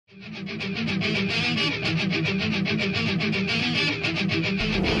Three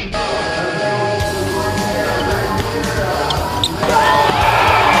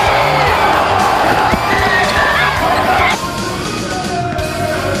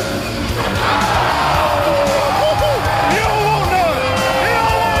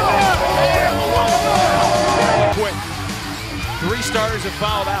starters have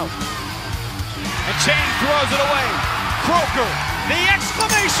fouled out. And Chain throws it away. Croaker, the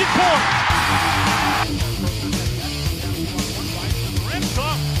exclamation point!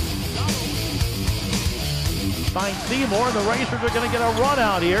 Find Seymour, and the Racers are going to get a run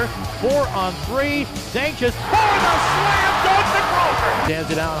out here. 4 on 3. Anxious for the slam dunk to Croaker.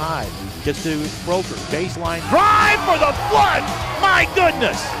 Stands it out high. Gets to Croaker. Baseline drive for the flood. My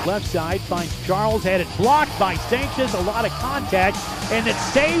goodness. Left side finds Charles. Had it blocked by Sanchez. A lot of contact. And it's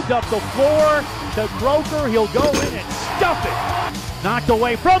saved up the floor to Croaker. He'll go in and stuff it. Knocked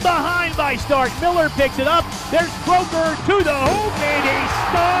away from behind by Stark. Miller picks it up. There's Croaker to the hoop. And he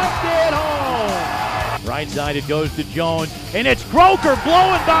stuffed it home. Right side it goes to Jones. And it's Croaker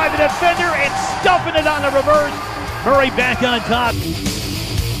blowing by the defender and stuffing it on the reverse. Murray back on top.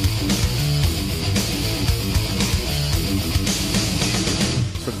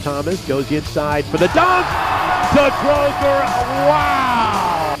 From Thomas, goes inside for the dunk to Croaker.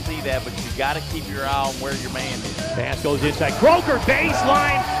 Wow! See that, but you got to keep your eye on where your man is. Pass goes inside. Croaker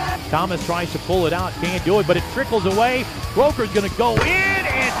baseline. Thomas tries to pull it out, can't do it, but it trickles away. Croaker's going to go in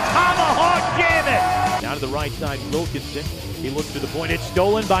and tomahawk jam it. Down to the right side, Wilkinson. He looks to the point. It's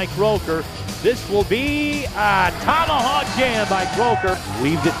stolen by Croaker. This will be a tomahawk jam by Croaker.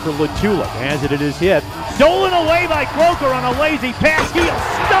 Leaves it for Latula. Has it at his hip. Stolen away by Croaker on a lazy pass. He'll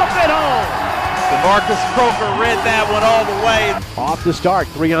stuff it home. Damarcus Croaker read that one all the way. Off the start.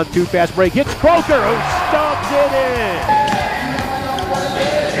 3-on-2 fast break. Hits Croaker, who stuffs it in.